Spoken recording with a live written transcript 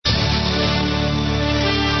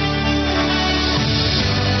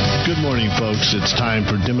morning, folks. It's time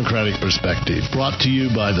for Democratic Perspective, brought to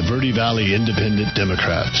you by the Verde Valley Independent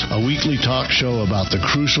Democrats, a weekly talk show about the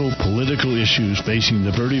crucial political issues facing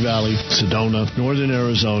the Verde Valley, Sedona, Northern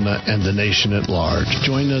Arizona, and the nation at large.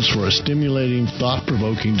 Join us for a stimulating,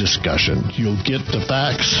 thought-provoking discussion. You'll get the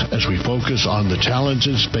facts as we focus on the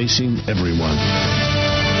challenges facing everyone.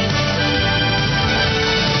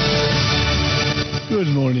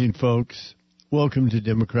 Good morning, folks. Welcome to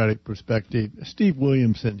Democratic Perspective. Steve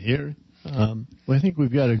Williamson here. Well, I think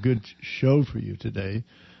we've got a good show for you today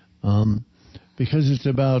because it's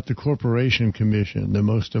about the Corporation Commission, the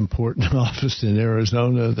most important office in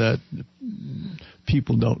Arizona that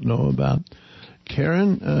people don't know about.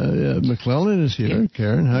 Karen McClellan is here.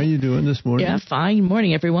 Karen, how are you doing this morning? Yeah, fine. Good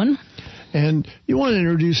morning, everyone. And you want to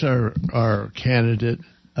introduce our candidate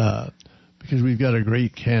because we've got a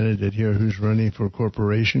great candidate here who's running for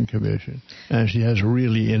Corporation Commission. And she has a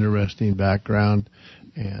really interesting background.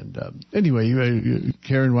 And anyway,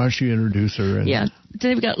 Karen, why don't you introduce her? Yeah,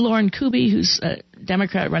 today we've got Lauren Kuby, who's a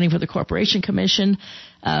Democrat running for the Corporation Commission.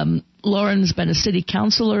 Lauren's been a city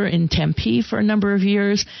councilor in Tempe for a number of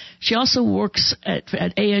years. She also works at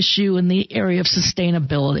ASU in the area of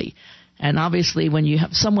sustainability. And obviously, when you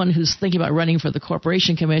have someone who's thinking about running for the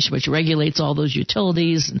Corporation Commission, which regulates all those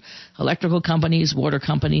utilities and electrical companies, water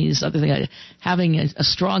companies, other things, having a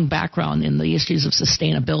strong background in the issues of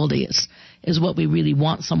sustainability is what we really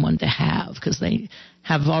want someone to have, because they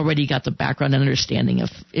have already got the background and understanding of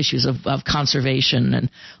issues of conservation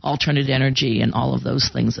and alternative energy and all of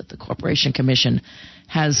those things that the Corporation Commission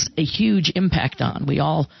has a huge impact on. We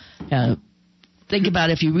all think about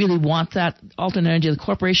if you really want that alternate energy, the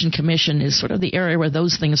Corporation Commission is sort of the area where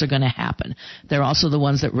those things are going to happen. They're also the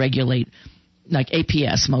ones that regulate, like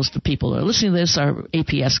APS. Most of the people who are listening to this are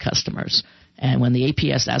APS customers. And when the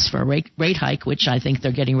APS asks for a rate hike, which I think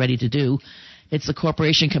they're getting ready to do, it's the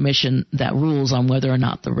Corporation Commission that rules on whether or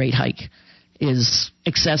not the rate hike is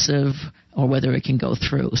excessive or whether it can go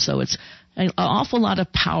through. So it's an awful lot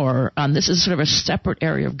of power. This is sort of a separate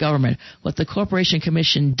area of government. What the Corporation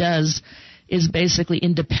Commission does is basically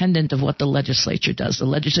independent of what the legislature does. The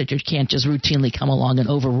legislature can't just routinely come along and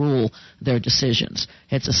overrule their decisions.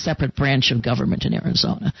 It's a separate branch of government in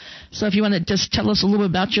Arizona. So if you want to just tell us a little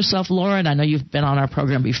bit about yourself, Lauren. I know you've been on our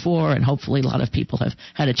program before, and hopefully a lot of people have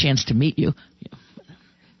had a chance to meet you.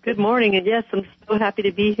 Good morning, and yes, I'm so happy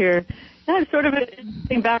to be here. I have sort of an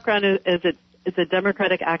interesting background as a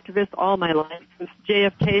Democratic activist all my life, since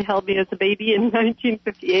JFK held me as a baby in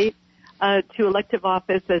 1958. To elective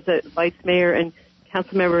office as a vice mayor and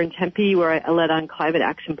council member in Tempe, where I led on climate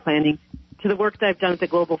action planning, to the work that I've done at the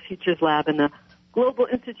Global Futures Lab and the Global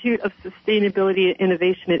Institute of Sustainability and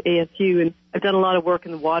Innovation at ASU. And I've done a lot of work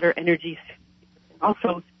in the water, energy.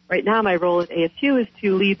 Also, right now, my role at ASU is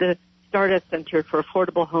to lead the Stardust Center for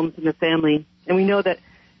Affordable Homes and the Family. And we know that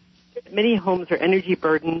many homes are energy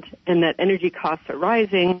burdened and that energy costs are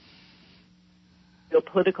rising.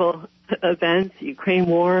 Geopolitical events, the Ukraine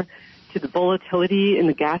war, to the volatility in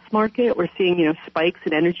the gas market. We're seeing, spikes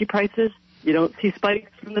in energy prices. You don't see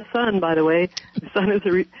spikes from the sun, by the way. The sun is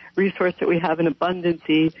a resource that we have in abundance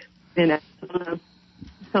in Arizona.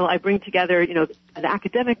 So I bring together, an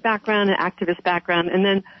academic background, an activist background, and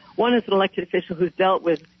then one is an elected official who's dealt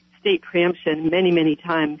with state preemption many, many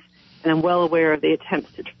times. And I'm well aware of the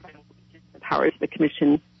attempts to try and reduce the powers of the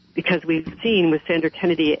commission, because we've seen with Sandra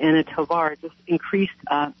Kennedy and Anna Tovar just increased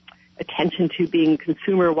attention to being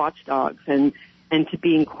consumer watchdogs and to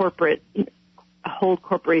being hold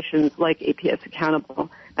corporations like APS accountable.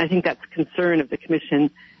 I think that's a concern of the commission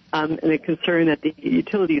and a concern that the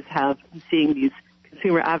utilities have in seeing these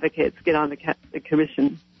consumer advocates get on the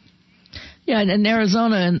commission. Yeah, and in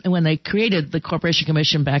Arizona, when they created the Corporation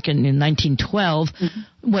Commission back in 1912,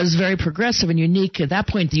 was very progressive and unique. At that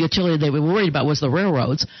point, the utility they were worried about was the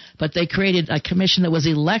railroads, but they created a commission that was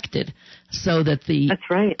elected so that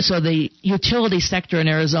the utility sector in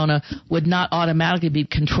Arizona would not automatically be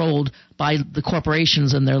controlled by the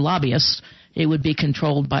corporations and their lobbyists. It would be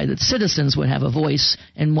controlled by the citizens, would have a voice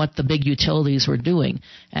in what the big utilities were doing.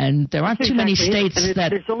 And there aren't too many states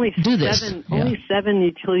that do this. Only 7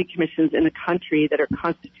 utility commissions in the country that are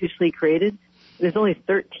constitutionally created. There's only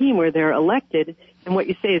 13 where they're elected. And what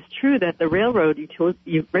you say is true, that the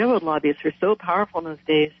railroad lobbyists were so powerful in those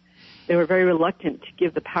days, they were very reluctant to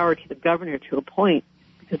give the power to the governor to appoint,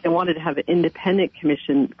 because they wanted to have an independent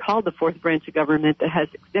commission called the fourth branch of government that has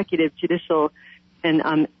executive, judicial,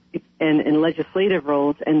 and legislative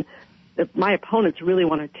roles. And my opponents really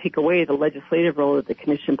want to take away the legislative role that the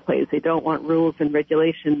commission plays. They don't want rules and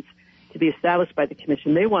regulations to be established by the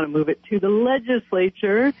commission. They want to move it to the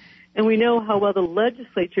legislature. And we know how well the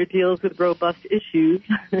legislature deals with robust issues.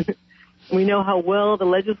 We know how well the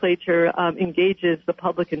legislature engages the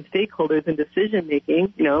public and stakeholders in decision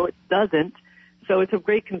making. It doesn't. So it's a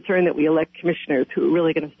great concern that we elect commissioners who are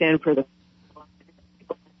really going to stand for the.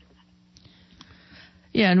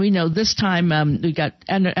 Yeah, and we know this time we got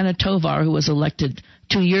Anna Tovar, who was elected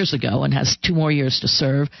 2 years ago and has 2 more years to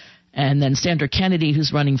serve. And then Sandra Kennedy,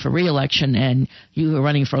 who's running for re-election, and you who are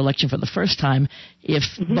running for election for the first time. If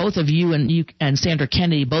both of you and Sandra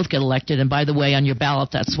Kennedy both get elected, and by the way, on your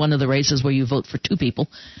ballot, that's one of the races where you vote for 2 people.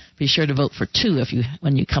 Be sure to vote for 2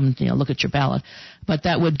 when you come, look at your ballot. But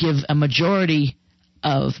that would give a majority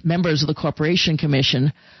of members of the Corporation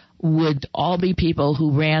Commission would all be people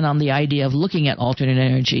who ran on the idea of looking at alternate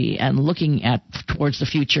energy and looking at towards the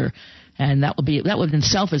future, and that would in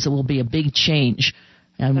itself will be a big change.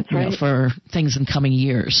 That's right. For things in coming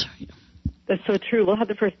years. That's so true. We'll have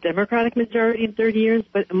the first Democratic majority in 30 years,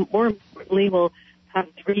 but more importantly, we'll have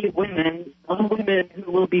 3 women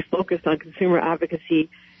who will be focused on consumer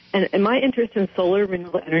advocacy. And my interest in solar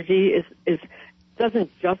renewable energy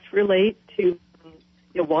doesn't just relate to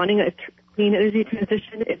wanting a clean energy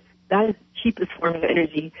transition. That is the cheapest form of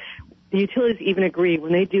energy. The utilities even agree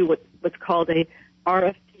when they do what's called a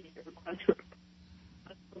RFP, a request for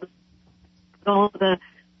all the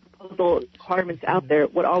proposal requirements out there.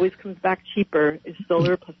 What always comes back cheaper is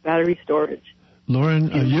solar plus battery storage.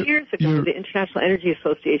 Lauren, years ago, the International Energy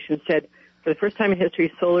Association said, for the first time in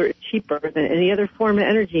history, solar is cheaper than any other form of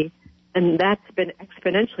energy, and that's been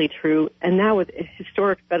exponentially true. And now with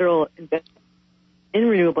historic federal investment in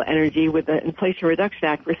renewable energy, with the Inflation Reduction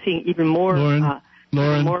Act, we're seeing even more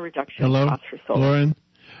reduction in costs for solar. Lauren,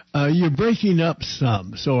 you're breaking up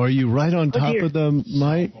some. So are you right on top of the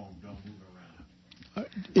mic?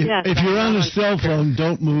 If you're on a cell phone,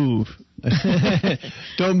 don't move.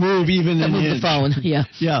 Don't move even an inch. The phone, yeah.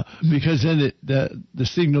 Yeah, because then the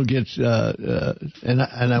signal gets, and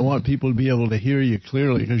I want people to be able to hear you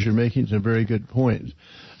clearly because you're making some very good points.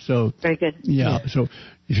 So very good. Yeah. So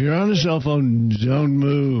if you're on a cell phone, don't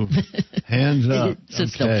move. Hands up.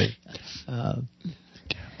 Okay.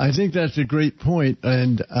 I think that's a great point,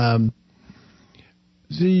 and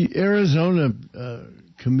the Arizona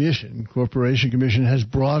Corporation Commission has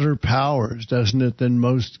broader powers, doesn't it, than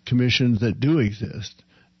most commissions that do exist,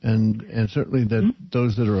 and certainly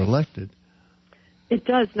those that are elected. It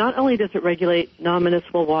does. Not only does it regulate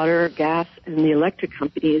non-municipal water, gas, and the electric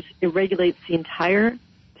companies, it regulates the entire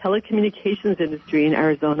telecommunications industry in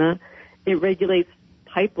Arizona. It regulates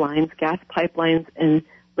pipelines, gas pipelines, and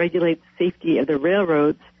regulates safety of the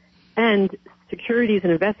railroads and securities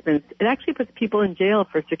and investments. It actually puts people in jail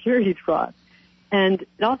for securities fraud. And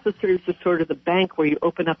it also serves as sort of the bank where you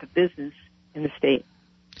open up a business in the state.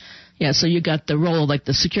 Yeah, so you got the role like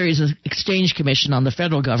the Securities and Exchange Commission on the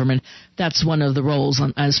federal government. That's one of the roles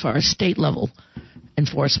as far as state level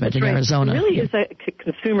enforcement in Arizona. It really is a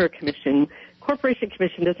consumer commission. Corporation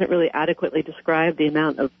Commission doesn't really adequately describe the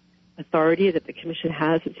amount of authority that the commission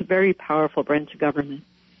has. It's a very powerful branch of government.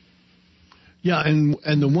 Yeah,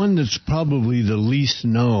 and the one that's probably the least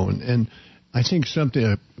known, and I think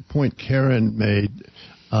a point Karen made,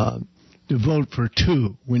 to vote for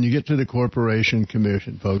 2 when you get to the Corporation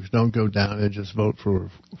Commission, folks. Don't go down and just vote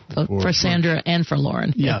for Sandra and for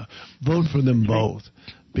Lauren. Yeah, vote for them both,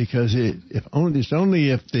 because it's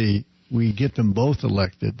only if we get them both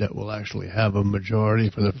elected that we'll actually have a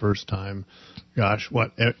majority for the first time. Gosh,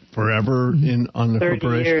 forever on the 30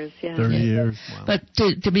 corporation? Years, yeah. 30 years. Wow. But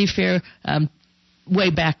to be fair, way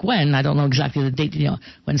back when, I don't know exactly the date,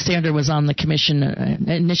 when Sandra was on the commission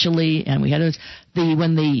initially, and we had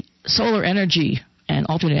when the solar energy and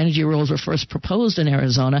alternate energy rules were first proposed in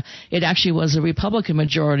Arizona, it actually was a Republican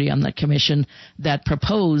majority on that commission that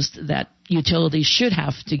proposed that utilities should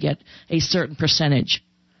have to get a certain percentage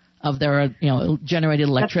of their generated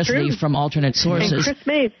electricity from alternate sources. And Chris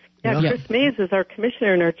Mays. Chris Mays was our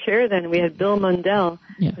commissioner and our chair then. We had Bill Mundell,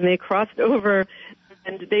 and they crossed over,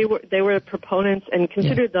 and they were proponents and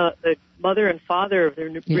considered the mother and father of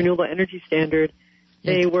the renewable energy standard.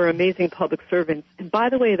 They were amazing public servants. And by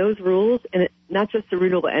the way, those rules, and not just the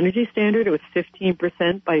renewable energy standard, it was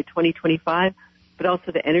 15% by 2025, but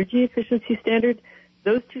also the energy efficiency standard.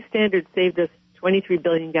 Those 2 standards saved us 23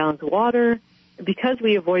 billion gallons of water. Because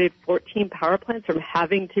we avoided 14 power plants from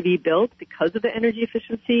having to be built because of the energy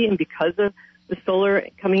efficiency and because of the solar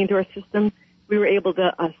coming into our system, we were able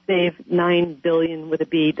to save $9 billion with a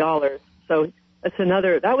B dollars. So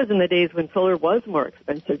that was in the days when solar was more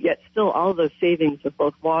expensive, yet still all of those savings of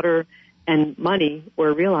both water and money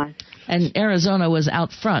were realized. And Arizona was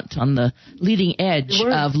out front on the leading edge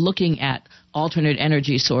of looking at alternate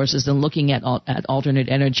energy sources and looking at alternate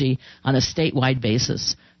energy on a statewide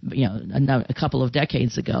basis. a couple of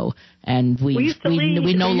decades ago, and we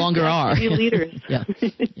no longer are. Leaders. Yeah.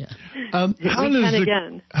 How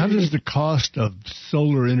does the cost of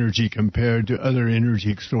solar energy compare to other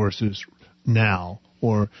energy sources now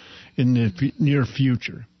or in the near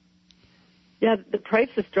future? Yeah, the price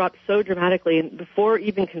has dropped so dramatically, and before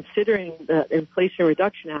even considering the Inflation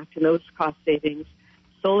Reduction Act and those cost savings,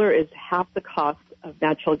 solar is half the cost of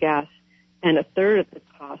natural gas and a third of the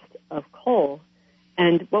cost of coal.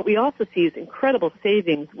 And what we also see is incredible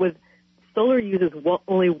savings with solar uses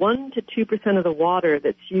only 1% to 2% of the water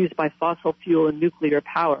that's used by fossil fuel and nuclear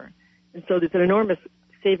power. And so there's an enormous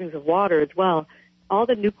savings of water as well. All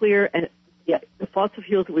the nuclear and the fossil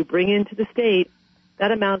fuels that we bring into the state,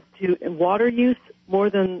 that amounts to in water use more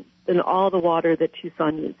than all the water that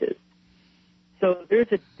Tucson uses. So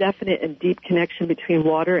there's a definite and deep connection between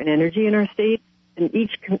water and energy in our state, and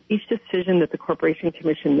each decision that the Corporation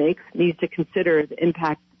Commission makes needs to consider the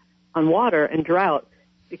impact on water and drought,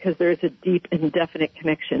 because there is a deep and definite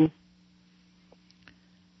connection.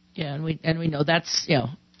 Yeah, and we know that's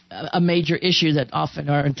a major issue that often,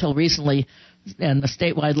 or until recently, and the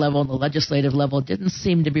statewide level and the legislative level didn't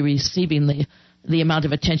seem to be receiving the amount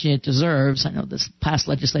of attention it deserves. I know this past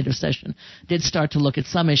legislative session did start to look at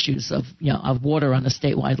some issues of water on a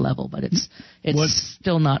statewide level, but it's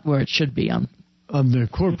still not where it should be on the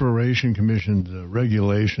Corporation Commission's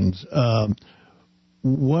regulations.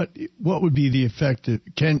 What would be the effect?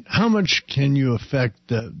 How much can you affect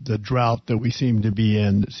the drought that we seem to be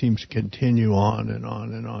in that seems to continue on and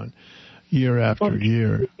on and on year after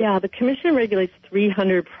year? Yeah, the Commission regulates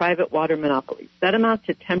 300 private water monopolies. That amounts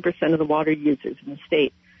to 10% of the water users in the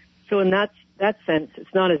state. So in that sense,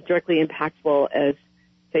 it's not as directly impactful as,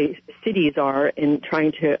 say, cities are in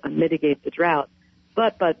trying to mitigate the drought.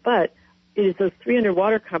 But it is those 300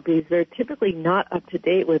 water companies that are typically not up to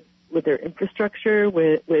date with their infrastructure,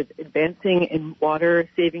 with advancing in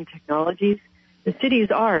water-saving technologies. The cities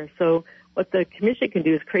are. So what the Commission can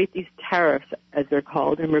do is create these tariffs, as they're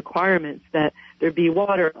called, and requirements that there be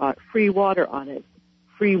free water audits,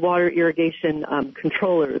 free water irrigation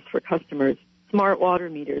controllers for customers, smart water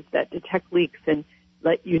meters that detect leaks and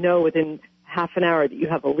let you know within half an hour that you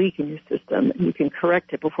have a leak in your system, and you can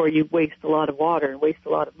correct it before you waste a lot of water and waste a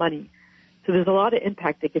lot of money. So there's a lot of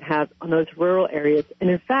impact it can have on those rural areas. And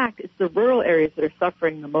in fact, it's the rural areas that are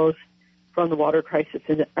suffering the most from the water crisis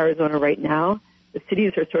in Arizona right now. The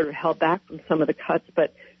cities are sort of held back from some of the cuts,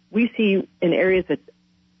 but we see in areas that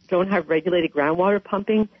don't have regulated groundwater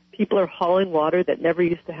pumping, people are hauling water that never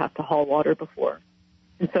used to have to haul water before.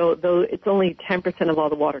 And so though it's only 10% of all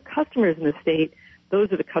the water customers in the state,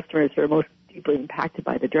 those are the customers that are most deeply impacted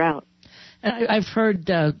by the drought. And I've heard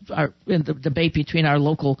in the debate between our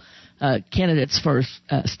local candidates for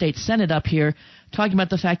state senate up here talking about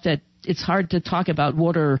the fact that it's hard to talk about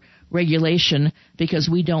water regulation because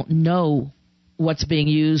we don't know what's being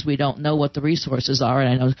used. We don't know what the resources are. And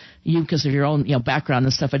I know you, because of your own background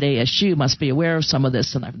and stuff at ASU, must be aware of some of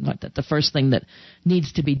this. And that the first thing that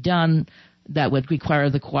needs to be done that would require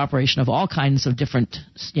the cooperation of all kinds of different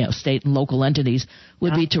state and local entities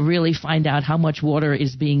would be to really find out how much water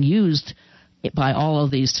is being used by all of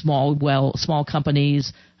these small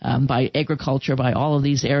companies, by agriculture, by all of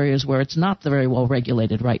these areas where it's not very well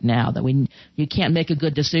regulated right now. That you can't make a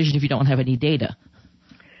good decision if you don't have any data.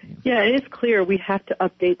 Yeah, it is clear we have to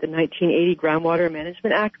update the 1980 Groundwater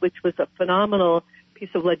Management Act, which was a phenomenal piece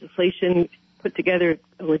of legislation put together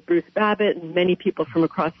with Bruce Babbitt and many people from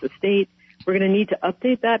across the state. We're going to need to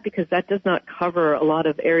update that because that does not cover a lot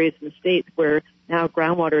of areas in the state where now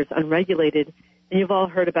groundwater is unregulated. And you've all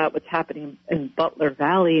heard about what's happening in Butler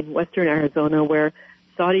Valley in western Arizona, where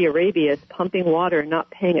Saudi Arabia is pumping water,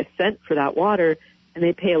 not paying a cent for that water, and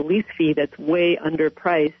they pay a lease fee that's way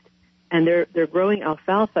underpriced. And they're growing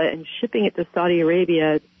alfalfa and shipping it to Saudi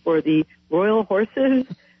Arabia for the royal horses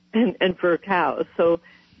and for cows. So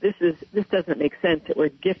this doesn't make sense that we're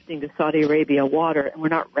gifting to Saudi Arabia water and we're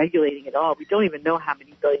not regulating it all. We don't even know how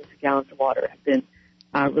many billions of gallons of water have been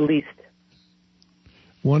released.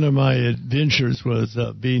 One of my adventures was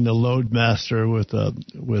being a load master with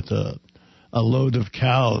a load of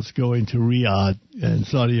cows going to Riyadh in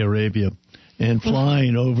Saudi Arabia and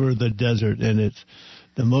flying over the desert, and it's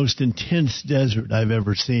the most intense desert I've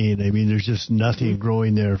ever seen. I mean, there's just nothing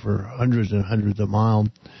growing there for hundreds and hundreds of miles.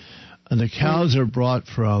 And the cows are brought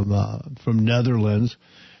from Netherlands.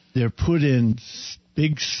 They're put in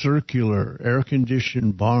big circular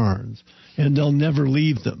air-conditioned barns, and they'll never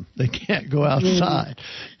leave them. They can't go outside.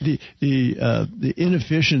 The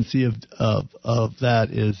inefficiency of that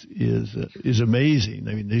is amazing.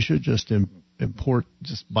 I mean, they should just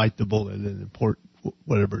bite the bullet and import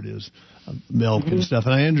whatever it is, milk and stuff.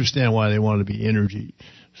 And I understand why they want to be energy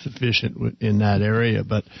sufficient in that area,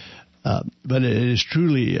 but it is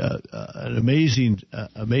truly an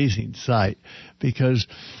amazing sight, because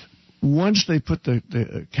once they put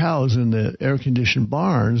the cows in the air-conditioned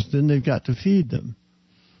barns, then they've got to feed them.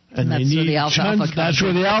 And that's they need where the alfalfa comes That's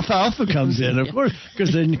where the alfalfa comes in, of course,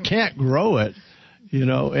 because they can't grow it,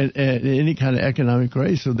 at any kind of economic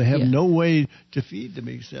rate. So they have no way to feed them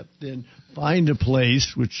except then find a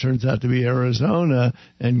place, which turns out to be Arizona,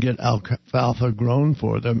 and get alfalfa grown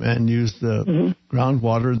for them and use the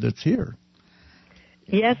groundwater that's here.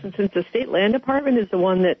 Yes, and since the state land department is the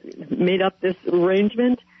one that made up this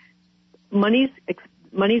arrangement, monies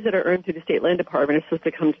that are earned through the state land department are supposed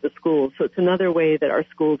to come to the schools. So it's another way that our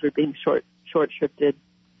schools are being short-shrifted.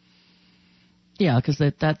 Yeah, because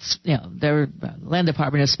that's their land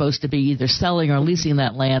department is supposed to be either selling or leasing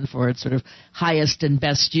that land for its sort of highest and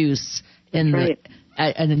best use. And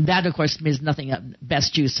that, of course, means nothing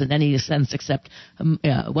best use in any sense except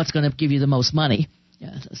what's going to give you the most money.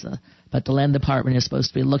 Yeah, but the land department is supposed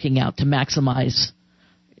to be looking out to maximize.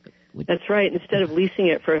 That's right. Instead of leasing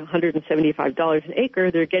it for $175 an acre,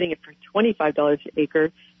 they're getting it for $25 an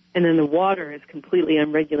acre, and then the water is completely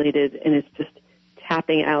unregulated, and it's just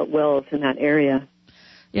tapping out wells in that area.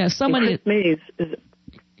 Yeah, somebody. Chris Mays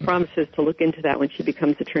promises to look into that when she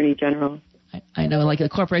becomes Attorney General. I know, like a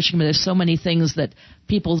corporation, there's so many things that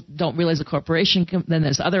people don't realize a corporation. Then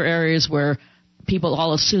there's other areas where people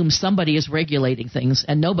all assume somebody is regulating things,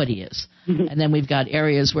 and nobody is. Mm-hmm. And then we've got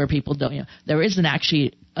areas where people don't. There isn't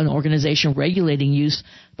actually an organization regulating use,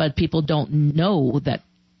 but people don't know that.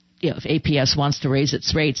 If APS wants to raise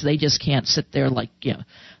its rates, they just can't sit there like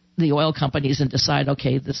the oil companies and decide,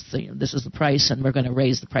 okay, this is the price, and we're going to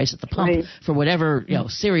raise the price at the pump for whatever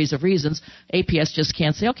series of reasons. APS just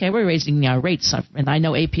can't say, okay, we're raising our rates, and I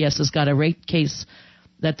know APS has got a rate case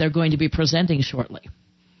that they're going to be presenting shortly.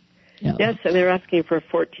 Yes, and they're asking for a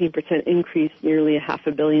 14% increase, nearly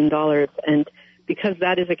 $500 million, and because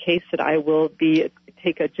that is a case that I will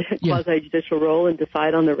take a quasi-judicial role and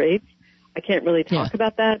decide on the rates. I can't really talk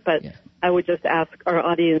about that, but I would just ask our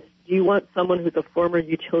audience, do you want someone who's a former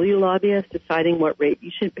utility lobbyist deciding what rate you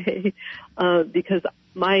should pay? Because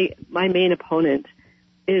my main opponent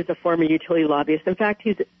is a former utility lobbyist. In fact,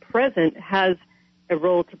 he's has a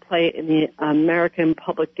role to play in the American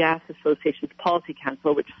Public Gas Association's Policy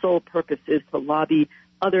Council, which sole purpose is to lobby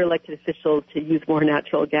other elected officials to use more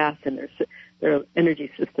natural gas in their energy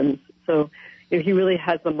systems. So he really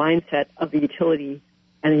has the mindset of the utility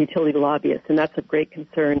and a utility lobbyist, and that's a great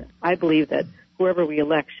concern. I believe that whoever we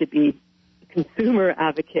elect should be a consumer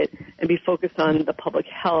advocate and be focused on the public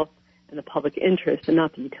health and the public interest and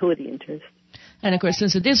not the utility interest. And, of course,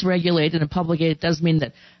 since it is regulated and public, it does mean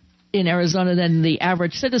that in Arizona, then the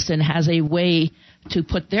average citizen has a way to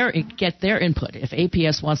get their input. If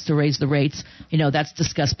APS wants to raise the rates, that's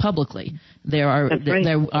discussed publicly. There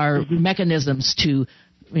are mechanisms to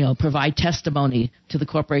provide testimony to the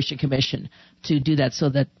Corporation Commission to do that, so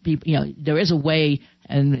that people, there is a way,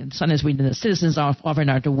 and sometimes the citizens often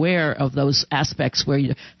aren't aware of those aspects where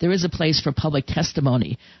there is a place for public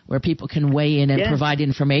testimony where people can weigh in and provide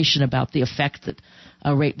information about the effect that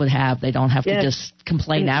a rate would have. They don't have to just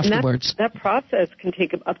complain afterwards. That process can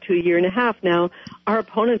take up to 1.5 years. Now, our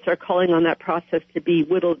opponents are calling on that process to be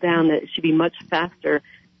whittled down, that it should be much faster.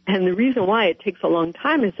 And the reason why it takes a long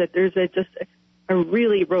time is that there's a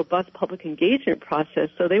really robust public engagement process,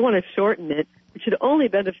 so they want to shorten it, which should only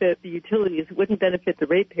benefit the utilities. It wouldn't benefit the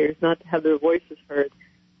ratepayers not to have their voices heard.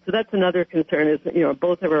 So that's another concern is,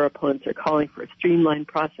 both of our opponents are calling for a streamlined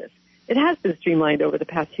process. It has been streamlined over the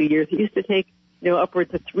past few years. It used to take,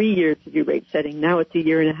 upwards of 3 years to do rate setting. Now it's 1.5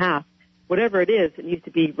 years. Whatever it is, it needs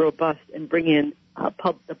to be robust and bring in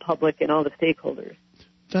the public and all the stakeholders.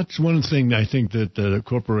 That's one thing I think that the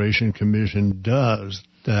Corporation Commission does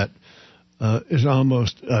that is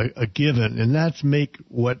almost a given, and that's make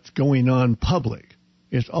what's going on public.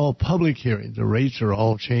 It's all public hearings. The rates are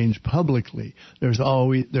all changed publicly. If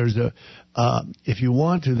you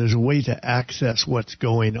want to, there's a way to access what's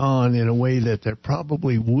going on in a way that there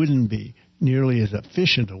probably wouldn't be nearly as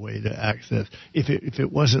efficient a way to access if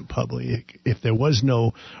it wasn't public, if there was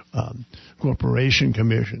no Corporation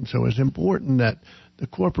Commission. So it's important that the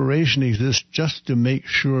corporation exists just to make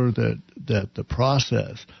sure that the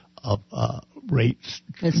process of rate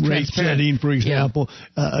setting, for example,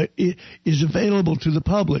 is available to the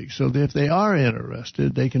public, so that if they are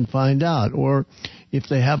interested, they can find out, or if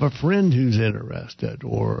they have a friend who's interested,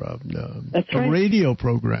 or a radio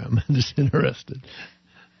program that's interested.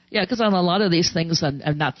 Yeah, because on a lot of these things,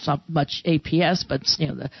 and not so much APS, but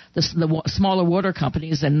the smaller water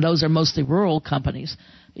companies, and those are mostly rural companies.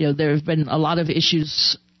 There have been a lot of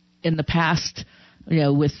issues in the past,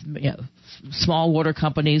 with small water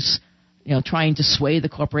companies, trying to sway the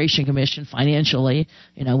Corporation Commission financially.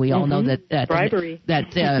 We all know that bribery.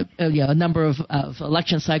 A number of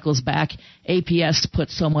election cycles back, APS put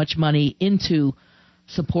so much money into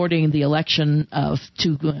supporting the election of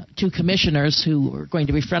two commissioners who were going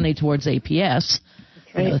to be friendly towards APS.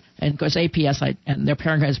 Right. And of course, APS and their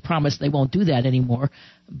parent has promised they won't do that anymore.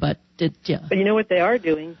 But But you know what they are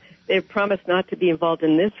doing? They've promised not to be involved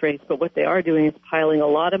in this race, but what they are doing is piling a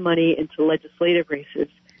lot of money into legislative races.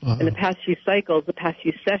 In the past few cycles, the past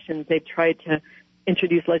few sessions, they've tried to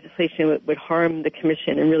introduce legislation that would harm the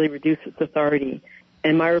commission and really reduce its authority.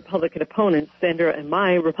 And my Republican opponents, Sandra and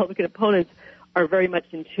my Republican opponents, are very much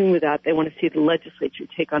in tune with that. They want to see the legislature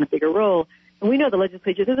take on a bigger role. And we know the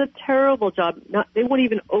legislature does a terrible job. They won't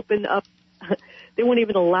even open up, they won't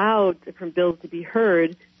even allow different bills to be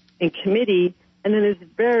heard in committee. And then there's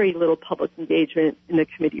very little public engagement in the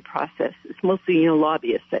committee process. It's mostly,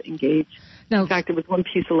 lobbyists that engage. Now, in fact, there was one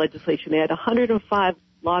piece of legislation. They had 105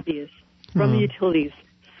 lobbyists from the utilities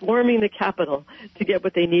swarming the Capitol to get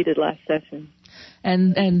what they needed last session.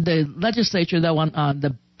 And the legislature, though, on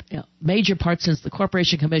the major part, since the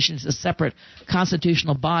Corporation Commission is a separate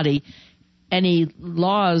constitutional body, any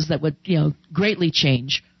laws that would greatly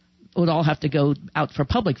change would all have to go out for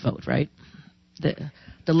public vote, right?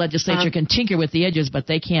 The legislature can tinker with the edges, but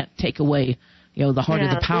they can't take away the heart of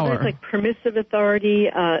the power. There's like permissive authority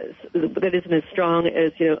that isn't as strong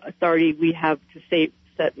as authority we have to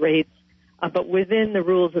set rates. But within the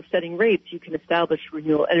rules of setting rates, you can establish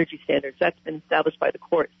renewable energy standards. That's been established by the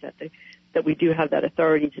courts that we do have that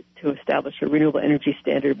authority to establish a renewable energy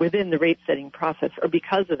standard within the rate setting process, or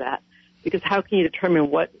because of that. Because how can you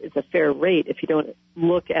determine what is a fair rate if you don't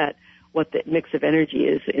look at what the mix of energy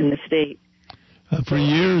is in the state? For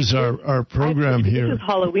years, our program here. This is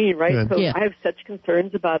Halloween, right? Yeah. So I have such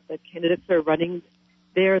concerns about the candidates that are running.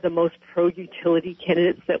 They're the most pro-utility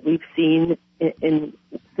candidates that we've seen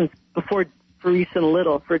since before Bruce and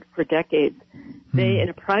Little for decades. They, in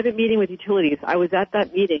a private meeting with utilities, I was at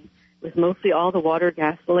that meeting with mostly all the water,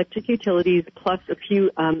 gas, electric utilities, plus a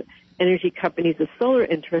few energy companies with solar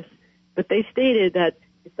interests. But they stated that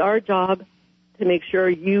it's our job to make sure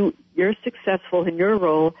you're successful in your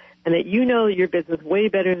role and that your business way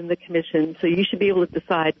better than the commission, so you should be able to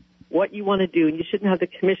decide what you want to do, and you shouldn't have the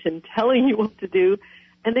commission telling you what to do.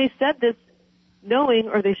 And they said this knowing,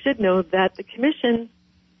 or they should know, that the commissioners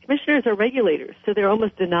are regulators, so they're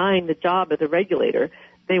almost denying the job of the regulator.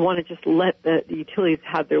 They want to just let the utilities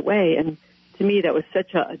have their way, and to me that was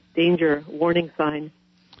such a danger warning sign,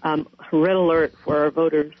 red alert for our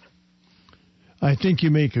voters. I think you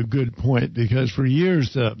make a good point, because for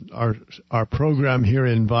years our program here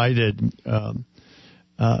invited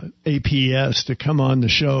APS to come on the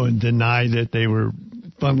show and deny that they were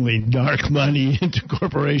funneling dark money into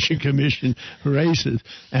Corporation Commission races.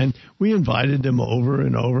 And we invited them over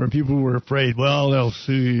and over, and people were afraid, well, they'll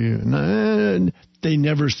sue you. And they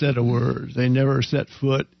never said a word. They never set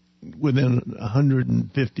foot within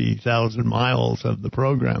 150,000 miles of the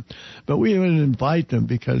program. But we would invite them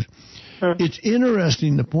because it's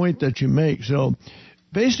interesting, the point that you make. So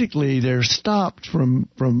basically, they're stopped from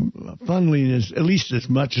funneling at least as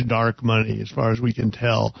much dark money, as far as we can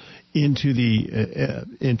tell, into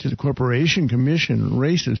the Corporation Commission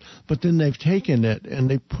races. But then they've taken it and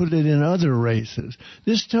they put it in other races.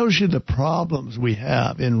 This tells you the problems we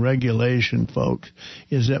have in regulation, folks.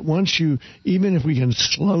 Is that even if we can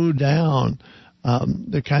slow down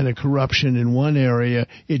the kind of corruption in one area,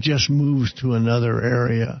 it just moves to another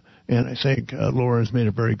area. And I think Laura's made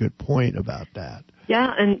a very good point about that.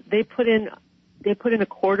 Yeah, and they put in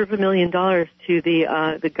 $250,000 to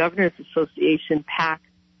the Governors Association PAC,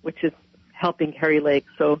 which is helping Kari Lake.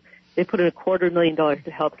 So they put in $250,000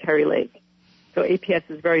 to help Kari Lake. So APS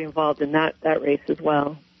is very involved in that race as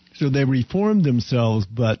well. So they reformed themselves,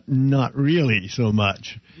 but not really so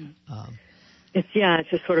much. It's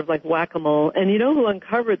just sort of like whack-a-mole. And you know who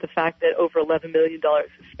uncovered the fact that over $11 million was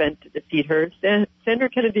spent to defeat her? Sandra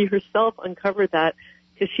Kennedy herself uncovered that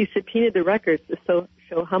because she subpoenaed the records to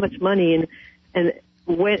show how much money and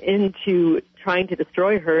went into trying to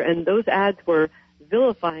destroy her. And those ads were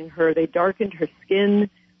vilifying her. They darkened her skin.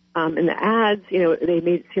 And the ads, they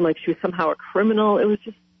made it seem like she was somehow a criminal. It was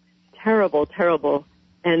just terrible, terrible.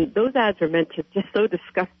 And those ads are meant to just so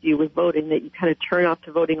disgust you with voting that you kind of turn off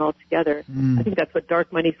to voting altogether. I think that's what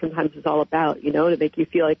dark money sometimes is all about, to make you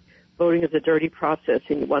feel like voting is a dirty process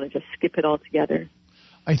and you want to just skip it altogether.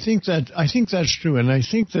 I think that's true, and I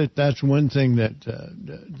think that's one thing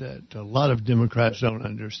that a lot of Democrats don't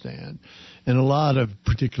understand, and a lot of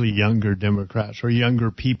particularly younger Democrats or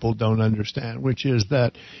younger people don't understand, which is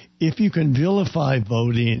that if you can vilify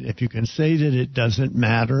voting, if you can say that it doesn't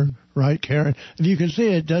matter, right, Karen? If you can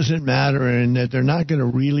say it doesn't matter and that they're not going to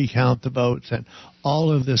really count the votes and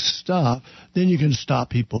all of this stuff, then you can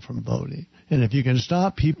stop people from voting. And if you can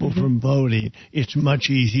stop people from voting, it's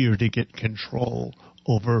much easier to get control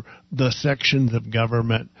over the sections of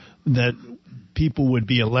government that people would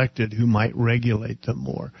be elected who might regulate them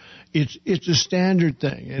more. It's a standard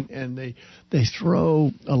thing, and they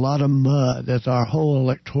throw a lot of mud at our whole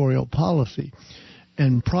electoral policy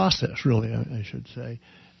and process, really, I should say.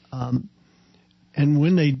 And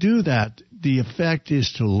when they do that, the effect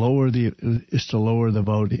is to lower the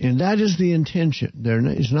voting, and that is the intention.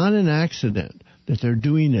 It's not an accident that they're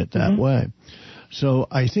doing it that way. So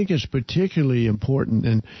I think it's particularly important.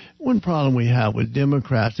 And one problem we have with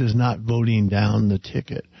Democrats is not voting down the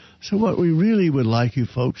ticket. So what we really would like you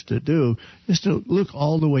folks to do is to look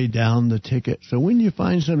all the way down the ticket. So when you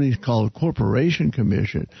find something called a Corporation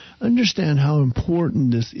Commission, understand how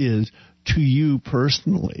important this is to you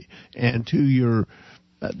personally and to your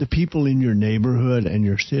the people in your neighborhood and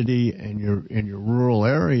your city and your rural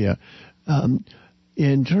area,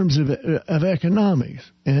 in terms of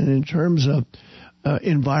economics and in terms of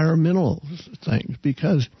environmental things,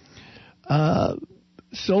 because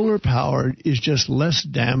solar power is just less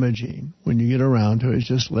damaging when you get around to it. It's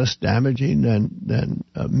just less damaging than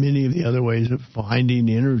many of the other ways of finding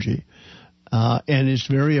energy. And it's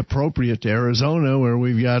very appropriate to Arizona, where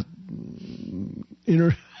we've got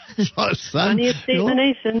sunniest state in the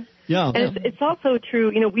nation. Yeah. And it's also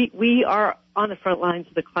true, we are on the front lines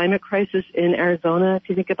of the climate crisis in Arizona. If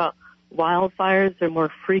you think about wildfires, they're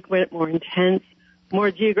more frequent, more intense,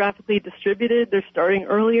 more geographically distributed. They're starting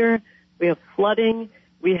earlier. We have flooding.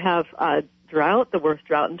 We have drought, the worst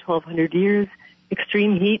drought in 1,200 years.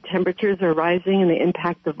 Extreme heat, temperatures are rising, and they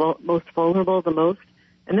impact the most vulnerable the most.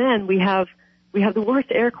 And then we have the worst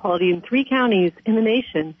air quality in 3 counties in the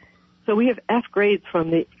nation. So we have F grades from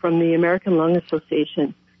the American Lung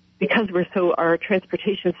Association because our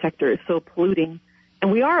transportation sector is so polluting.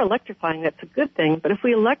 And we are electrifying. That's a good thing. But if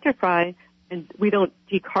we electrify and we don't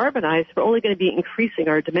decarbonize, we're only going to be increasing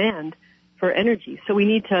our demand for energy. So we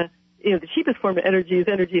need to, the cheapest form of energy is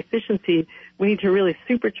energy efficiency. We need to really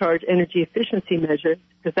supercharge energy efficiency measures,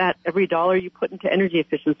 because that every dollar you put into energy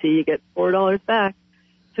efficiency, you get $4 back.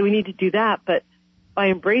 So we need to do that. But by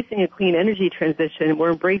embracing a clean energy transition,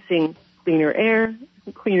 we're embracing cleaner air,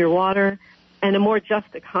 cleaner water, and a more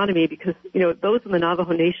just economy, because, those in the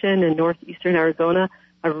Navajo Nation and northeastern Arizona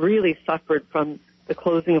have really suffered from the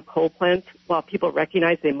closing of coal plants. While people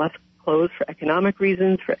recognize they must close for economic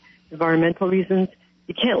reasons, for environmental reasons,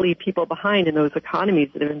 you can't leave people behind in those economies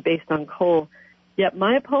that have been based on coal. Yet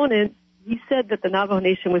my opponent, he said that the Navajo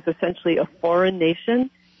Nation was essentially a foreign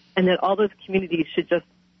nation, and that all those communities should just,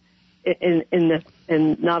 in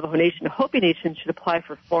Navajo Nation, Hopi Nation should apply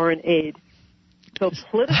for foreign aid. So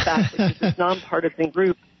PolitiFact, which is this nonpartisan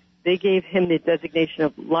group, they gave him the designation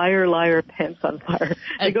of liar, liar, pants on fire.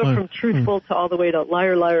 They go from truthful to all the way to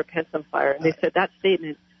liar, liar, pants on fire. And they said that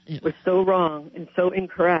statement was so wrong and so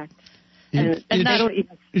incorrect.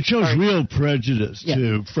 It shows real prejudice,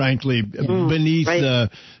 too, frankly, beneath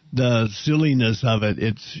the silliness of it.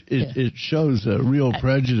 It shows a real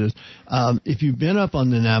prejudice. If you've been up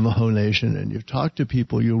on the Navajo Nation and you've talked to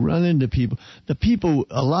people, you'll run into people.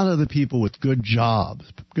 A lot of the people with good jobs,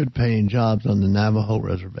 good paying jobs on the Navajo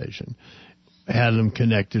reservation, had them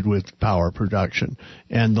connected with power production.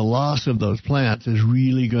 And the loss of those plants is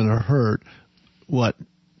really going to hurt what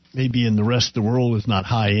maybe in the rest of the world is not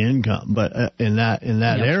high income, but in that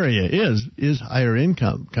area is higher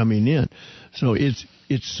income coming in. So it's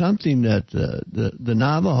something that the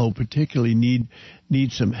Navajo particularly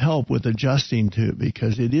need some help with adjusting to,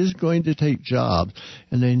 because it is going to take jobs,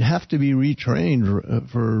 and they have to be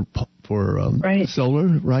retrained for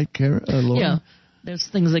solar, right, Karen? Laura? Yeah. There's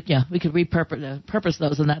things like, we could repurpose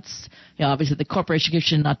those, and that's, obviously the Corporation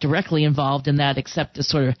Commission not directly involved in that, except as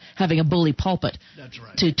sort of having a bully pulpit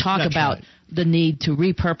to talk about the need to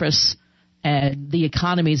repurpose the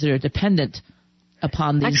economies that are dependent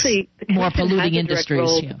upon these more polluting industries.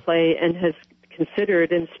 Role to play and has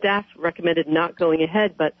considered, and staff recommended not going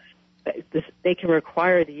ahead, but they can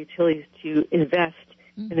require the utilities to invest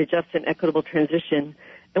in a just and equitable transition.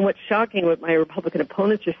 And what's shocking, what my Republican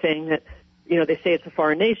opponents are saying, that they say it's a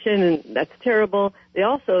foreign nation, and that's terrible.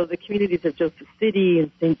 The communities of Joseph City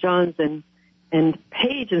and St. John's and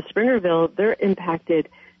Page and Springerville, they're impacted.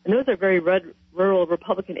 And those are very rural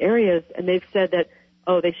Republican areas, and they've said that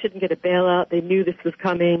oh, they shouldn't get a bailout. They knew this was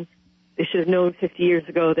coming. They should have known 50 years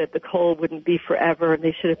ago that the coal wouldn't be forever, and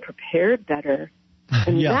they should have prepared better.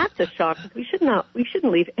 And that's a shock. We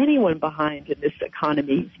shouldn't leave anyone behind in this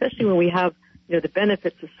economy, especially when we have, the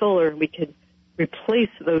benefits of solar, and we can replace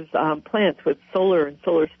those plants with solar and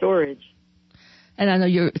solar storage. And I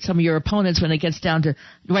know some of your opponents, when it gets down to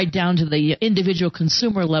the individual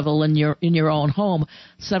consumer level in your own home,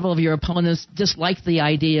 several of your opponents dislike the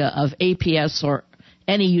idea of APS or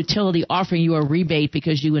any utility offering you a rebate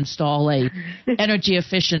because you install a energy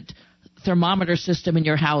efficient thermometer system in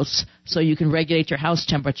your house so you can regulate your house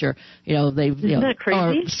temperature. Isn't that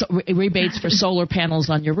crazy? Or rebates for solar panels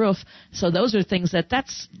on your roof. So those are things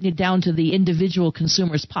that's down to the individual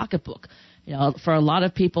consumer's pocketbook. For a lot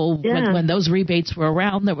of people, when those rebates were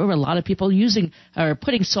around, there were a lot of people using or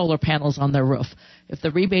putting solar panels on their roof. If the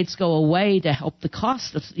rebates go away to help the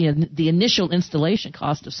cost of the initial installation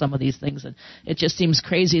cost of some of these things, and it just seems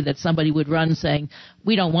crazy that somebody would run saying,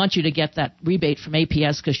 "We don't want you to get that rebate from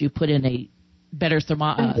APS because you put in a better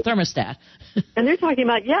thermostat." And they're talking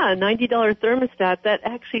about a $90 thermostat that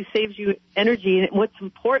actually saves you energy. And what's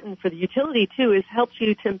important for the utility too is helps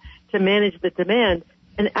you to manage the demand.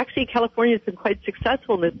 And actually, California has been quite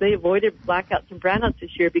successful in this. They avoided blackouts and brownouts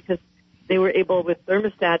this year because they were able, with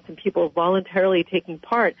thermostats and people voluntarily taking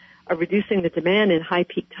part, of reducing the demand in high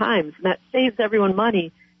peak times. And that saves everyone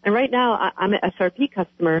money. And right now, I'm an SRP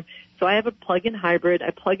customer, so I have a plug-in hybrid.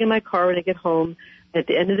 I plug in my car when I get home. At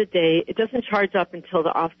the end of the day, it doesn't charge up until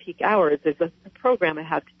the off-peak hours. There's a program I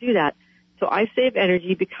have to do that. So I save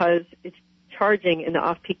energy because it's charging in the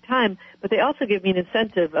off-peak time, but they also give me an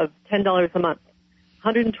incentive of $10 a month.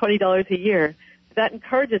 $120 a year. That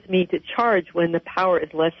encourages me to charge when the power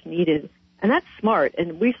is less needed. And that's smart.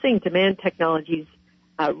 And we're seeing demand technologies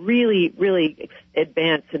really, really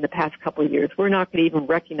advance in the past couple of years. We're not going to even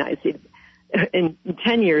recognize it. In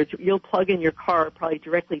 10 years, you'll plug in your car probably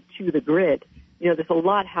directly to the grid. There's a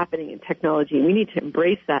lot happening in technology. We need to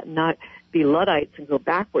embrace that and not be Luddites and go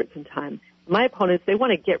backwards in time. My opponents, they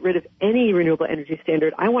want to get rid of any renewable energy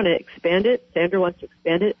standard. I want to expand it. Sandra wants to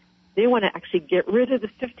expand it. They want to actually get rid of the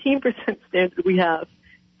 15% standard we have.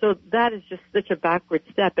 So that is just such a backward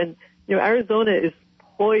step. And, Arizona is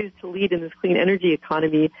poised to lead in this clean energy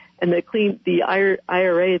economy. And the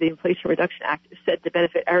IRA, the Inflation Reduction Act, is said to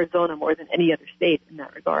benefit Arizona more than any other state in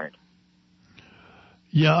that regard.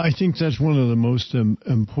 Yeah, I think that's one of the most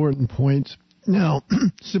important points. Now,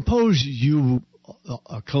 suppose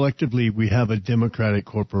collectively we have a Democratic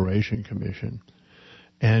Corporation Commission,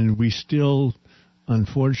 and we still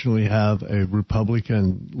unfortunately have a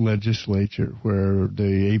Republican legislature where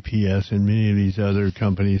the APS and many of these other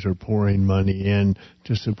companies are pouring money in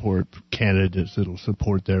to support candidates that will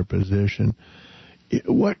support their position.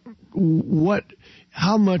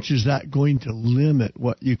 How much is that going to limit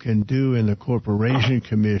what you can do in the Corporation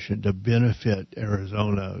Commission to benefit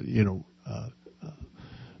Arizona,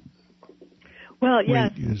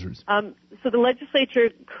 users? So the legislature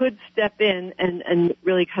could step in and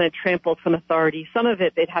really kind of trample some authority. Some of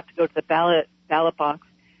it, they'd have to go to the ballot box.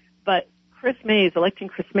 But electing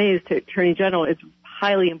Chris Mayes to Attorney General is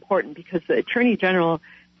highly important because the Attorney General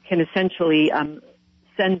can essentially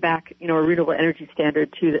send back, a renewable energy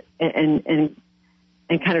standard and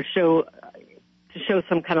kind of show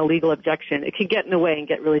some kind of legal objection. It could get in the way and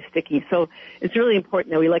get really sticky. So it's really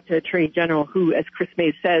important that we elect an Attorney General who, as Chris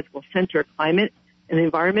Mayes says, will center climate and the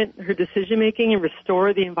environment, her decision-making, and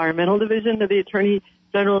restore the environmental division of the Attorney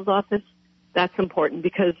General's office. That's important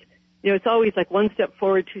because, it's always like one step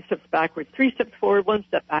forward, two steps backwards, three steps forward, one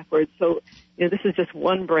step backwards. So, this is just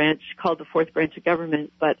one branch called the fourth branch of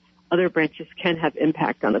government, but other branches can have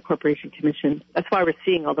impact on the Corporation Commission. That's why we're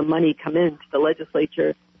seeing all the money come into the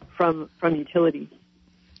legislature from utilities.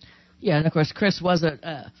 Yeah, and of course, Chris was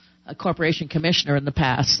a corporation commissioner in the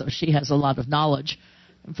past, so she has a lot of knowledge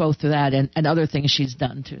both to that and other things she's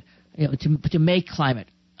done to make climate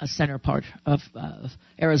a center part of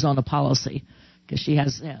Arizona policy, because she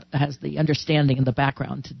has the understanding and the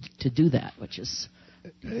background to do that, which is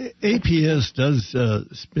APS does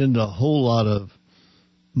spend a whole lot of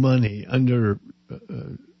money under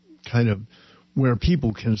kind of where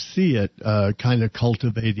people can see it, kind of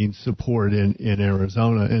cultivating support in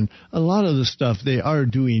Arizona. And a lot of the stuff they are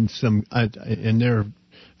doing some, in their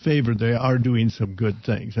favor, they are doing some good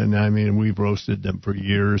things. And I mean, we've roasted them for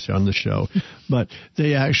years on the show, but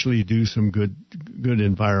they actually do some good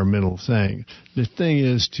environmental things. The thing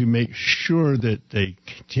is to make sure that they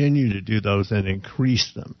continue to do those and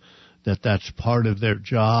increase them. That's part of their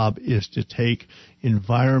job, is to take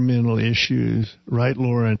environmental issues, right,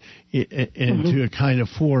 Lauren, into a kind of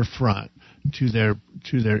forefront, to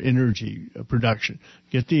their energy production.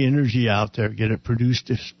 Get the energy out there, get it produced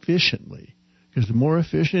efficiently, because the more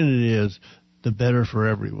efficient it is, the better for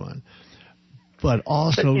everyone. But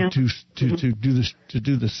also to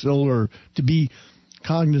do the solar, to be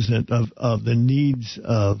cognizant of the needs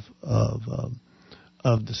of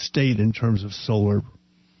the state in terms of solar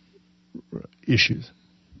issues.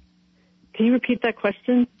 Can you repeat that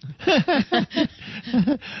question?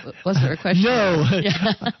 Was there a question? No.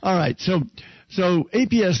 All right. So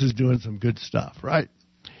APS is doing some good stuff, right?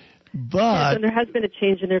 But yes, and there has been a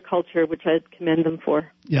change in their culture, which I commend them for.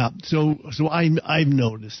 Yeah. So I've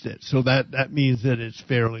noticed it. So that means that it's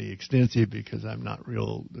fairly extensive, because I'm not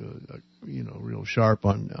real sharp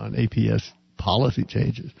on APS policy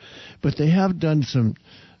changes, but they have done some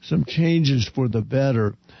changes for the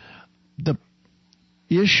better. The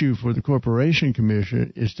issue for the Corporation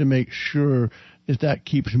Commission is to make sure that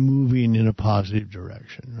keeps moving in a positive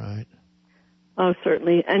direction, right? Oh,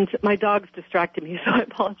 certainly. And my dogs distracted me, so I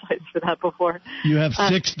apologize for that before. You have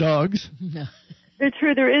 6 dogs? No. They're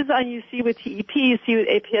true. There is, you see with TEP, you see with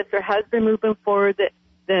APS, there has been movement forward.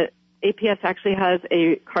 That APS actually has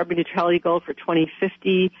a carbon neutrality goal for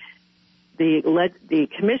 2050. The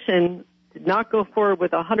Commission did not go forward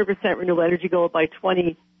with a 100% renewable energy goal by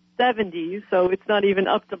 2070, so it's not even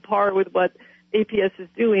up to par with what APS is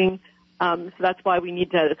doing. So that's why we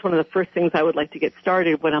need to, it's one of the first things I would like to get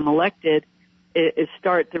started when I'm elected, is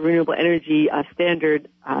start the renewable energy standard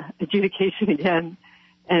adjudication again.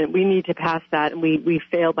 And we need to pass that, and we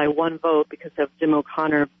failed by 1 vote because of Jim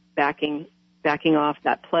O'Connor backing off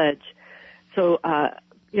that pledge. So,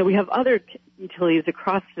 we have other utilities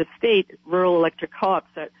across the state, rural electric co-ops,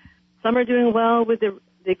 that some are doing well with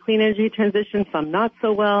the clean energy transition, some not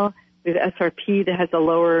so well. We have SRP that has a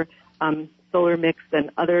lower solar mix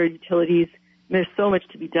than other utilities. And there's so much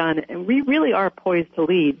to be done, and we really are poised to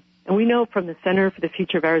lead. And we know from the Center for the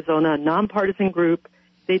Future of Arizona, a nonpartisan group,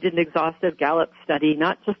 they did an exhaustive Gallup study,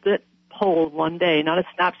 not just a poll one day, not a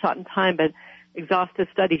snapshot in time, but exhaustive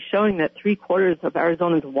study showing that 3/4 of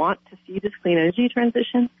Arizonans want to see this clean energy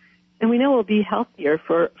transition. And we know it will be healthier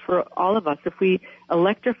for all of us if we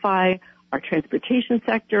electrify our transportation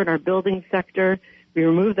sector and our building sector. We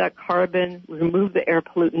remove that carbon, we remove the air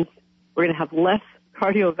pollutants. We're going to have less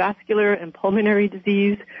cardiovascular and pulmonary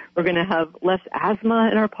disease. We're going to have less asthma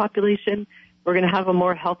in our population. We're going to have a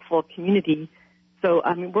more healthful community. So,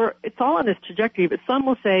 it's all on this trajectory, but some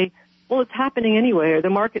will say, well, it's happening anyway, or the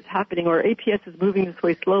market's happening, or APS is moving this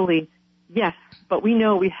way slowly. Yes, but we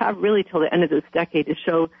know we have really till the end of this decade to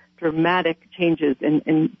show dramatic changes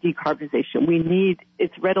in decarbonization.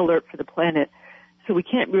 It's red alert for the planet. So we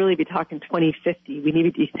can't really be talking 2050. We need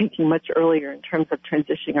to be thinking much earlier in terms of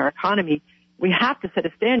transitioning our economy. We have to set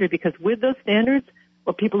a standard, because with those standards,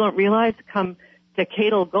 what people don't realize, come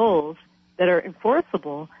decadal goals that are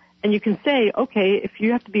enforceable. And you can say, okay, if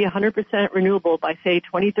you have to be 100% renewable by, say,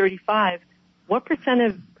 2035, what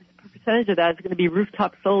percentage of that is going to be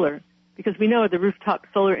rooftop solar? Because we know the rooftop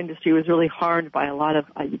solar industry was really harmed by a lot of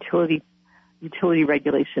utility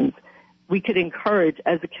regulations. We could encourage,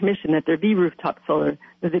 as a commission, that there be rooftop solar,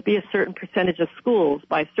 that there be a certain percentage of schools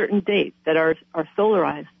by a certain date that are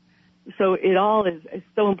solarized. So it all is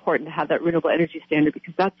so important to have that renewable energy standard,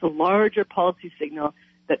 because that's a larger policy signal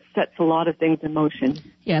that sets a lot of things in motion.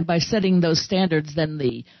 Yeah, and by setting those standards, then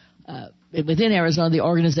within Arizona, the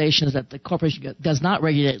organizations that the corporation does not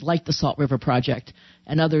regulate, like the Salt River Project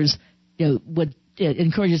and others, it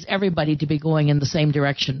encourages everybody to be going in the same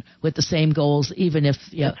direction with the same goals, even if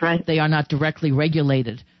they are not directly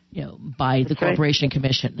regulated by the Corporation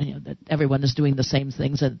Commission. That everyone is doing the same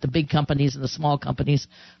things, that the big companies and the small companies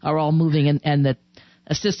are all moving, and that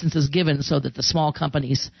assistance is given so that the small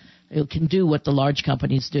companies can do what the large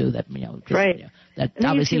companies do. That that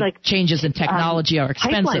obviously changes in technology are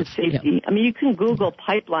expensive. Pipeline safety. You can Google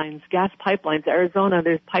pipelines, gas pipelines. Arizona,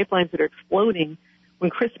 there's pipelines that are exploding. When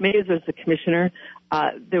Chris Mays was the commissioner,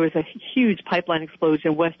 there was a huge pipeline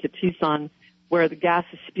explosion west of Tucson, where the gas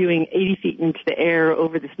is spewing 80 feet into the air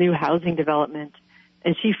over this new housing development.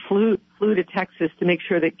 And she flew to Texas to make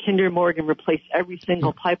sure that Kinder Morgan replaced every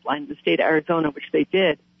single pipeline in the state of Arizona, which they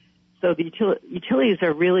did. So the utilities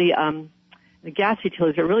are really, the gas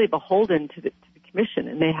utilities are really beholden to the commission,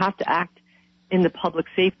 and they have to act in the public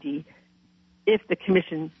safety if the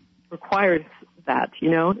commission requires that.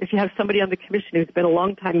 If you have somebody on the commission who's been a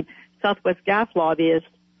long time Southwest gas lobbyist,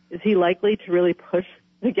 is he likely to really push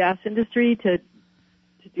the gas industry to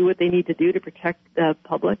do what they need to do to protect the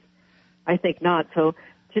public? I think not. So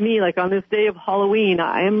to me, on this day of Halloween,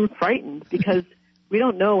 I am frightened, because we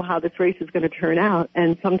don't know how this race is going to turn out.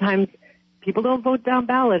 And sometimes people don't vote down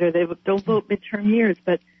ballot, or they don't vote midterm years.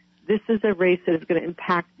 But this is a race that is going to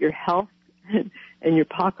impact your health and your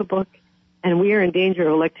pocketbook, and we are in danger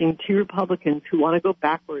of electing two Republicans who want to go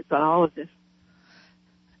backwards on all of this.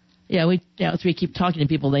 Yeah, as we keep talking to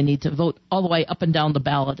people, they need to vote all the way up and down the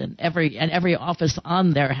ballot, and every office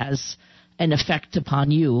on there has an effect upon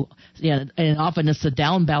you. And often it's the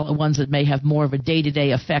down ballot ones that may have more of a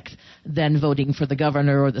day-to-day effect than voting for the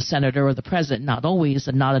governor or the senator or the president. Not always,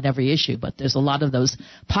 and not on every issue, but there's a lot of those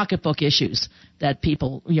pocketbook issues that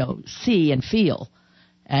people see and feel.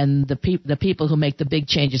 And the people who make the big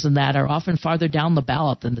changes in that are often farther down the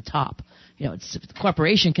ballot than the top. The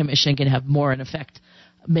Corporation Commission can have more an effect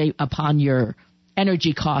upon your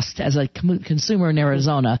energy cost as a consumer in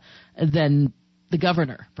Arizona than the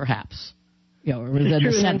governor, perhaps, or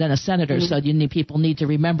than a senator. Mm-hmm. So people need to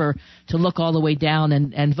remember to look all the way down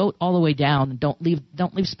and vote all the way down. Don't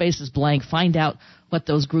leave spaces blank. Find out what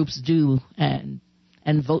those groups do and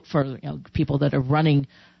vote for people that are running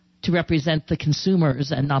to represent the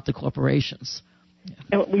consumers and not the corporations. Yeah.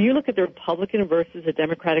 And when you look at the Republican versus the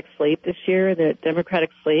Democratic slate this year, the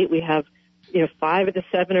Democratic slate, we have 5 of the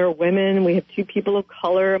 7 are women. We have 2 people of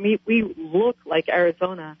color. I mean, we look like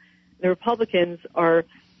Arizona. The Republicans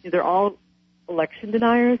they're all election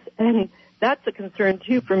deniers, and that's a concern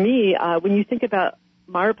too for me. When you think about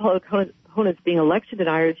my Republican opponents being election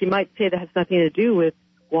deniers, you might say that has nothing to do with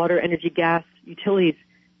water, energy, gas, utilities,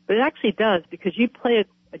 but it actually does, because you play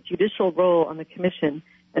a judicial role on the commission,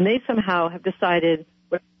 and they somehow have decided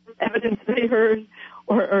what evidence they heard,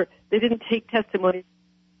 or they didn't take testimony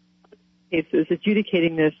cases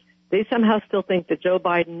adjudicating this. They somehow still think that Joe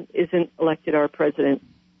Biden isn't elected our president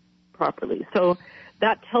properly. So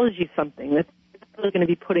that tells you something. That they're going to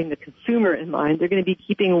be putting the consumer in mind. They're going to be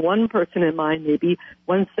keeping one person in mind, maybe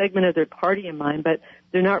one segment of their party in mind, but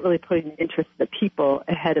they're not really putting the interests of the people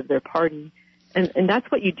ahead of their party. And that's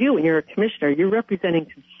what you do when you're a commissioner. You're representing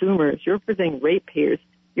consumers. You're representing ratepayers.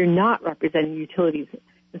 You're not representing utilities.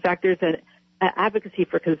 In fact, there's an advocacy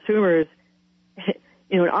for consumers,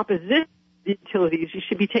 in opposition to utilities. You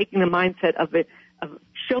should be taking the mindset of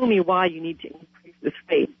show me why you need to increase this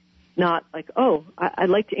rate, not like, oh, I'd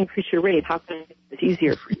like to increase your rate. How can I make this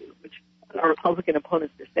easier for you? Which our Republican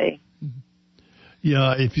opponents are saying.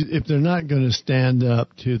 Yeah, if they're not going to stand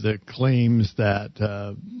up to the claims that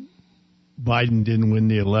Biden didn't win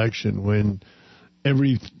the election, when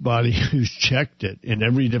everybody who's checked it in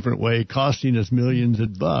every different way, costing us millions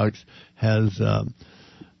of bucks, has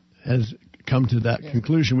come to that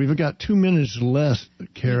conclusion. We've got 2 minutes left,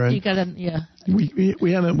 Karen. You gotta, yeah.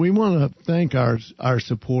 We haven't. We want to thank our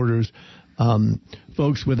supporters,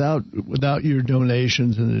 folks. Without your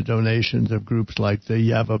donations and the donations of groups like the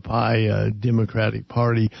Yavapai Democratic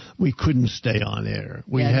Party, we couldn't stay on air.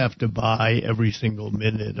 We have to buy every single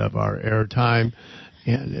minute of our airtime,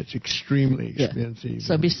 and it's extremely expensive. Yeah.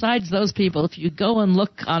 So besides those people, if you go and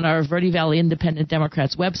look on our Verde Valley Independent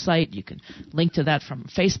Democrats website, you can link to that from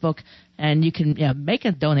Facebook, and you can make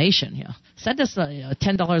a donation. Send us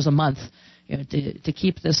 $10 a month to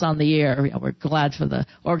keep this on the air. We're glad for the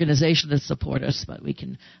organization that support us, but we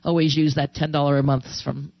can always use that $10 a month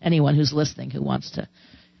from anyone who's listening who wants to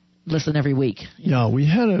listen every week. Yeah, we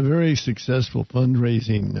had a very successful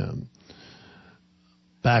fundraising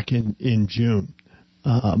back in June.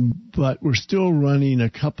 But we're still running a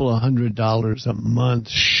couple of $100 a month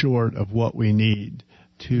short of what we need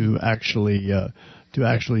to actually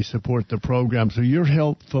support the program. So your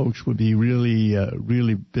help, folks, would be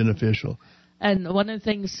really beneficial. And one of the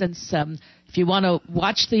things, since if you want to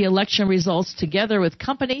watch the election results together with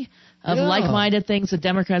company of like-minded things, the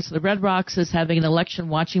Democrats, the Red Rocks is having an election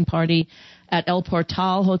watching party at El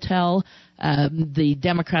Portal Hotel. The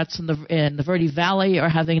Democrats in the Verde Valley are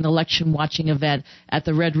having an election watching event at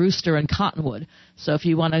the Red Rooster in Cottonwood. So if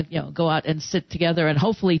you want to go out and sit together and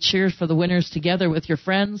hopefully cheer for the winners together with your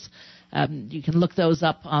friends, you can look those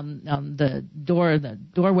up on the door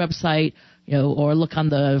website, or look on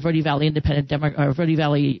the Verde Valley Independent or Verde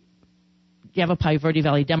Valley Yavapai Verde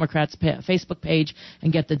Valley Democrats Facebook page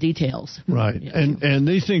and get the details. Right, and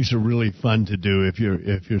these things are really fun to do if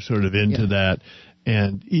you're sort of into that.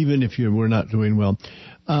 And even if we're not doing well,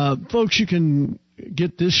 folks, you can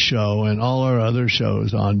get this show and all our other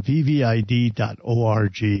shows on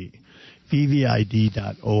vvid.org,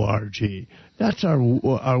 vvid.org. That's our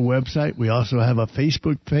website. We also have a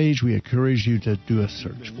Facebook page. We encourage you to do a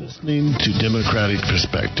search. Listening to Democratic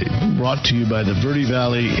Perspective, brought to you by the Verde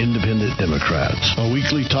Valley Independent Democrats, a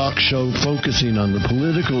weekly talk show focusing on the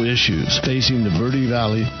political issues facing the Verde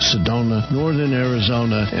Valley, Sedona, Northern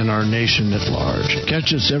Arizona, and our nation at large.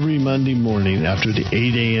 Catch us every Monday morning after the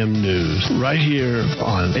 8 a.m. news, right here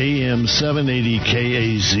on AM 780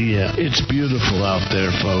 KAZM. It's beautiful out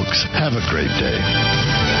there, folks. Have a great day.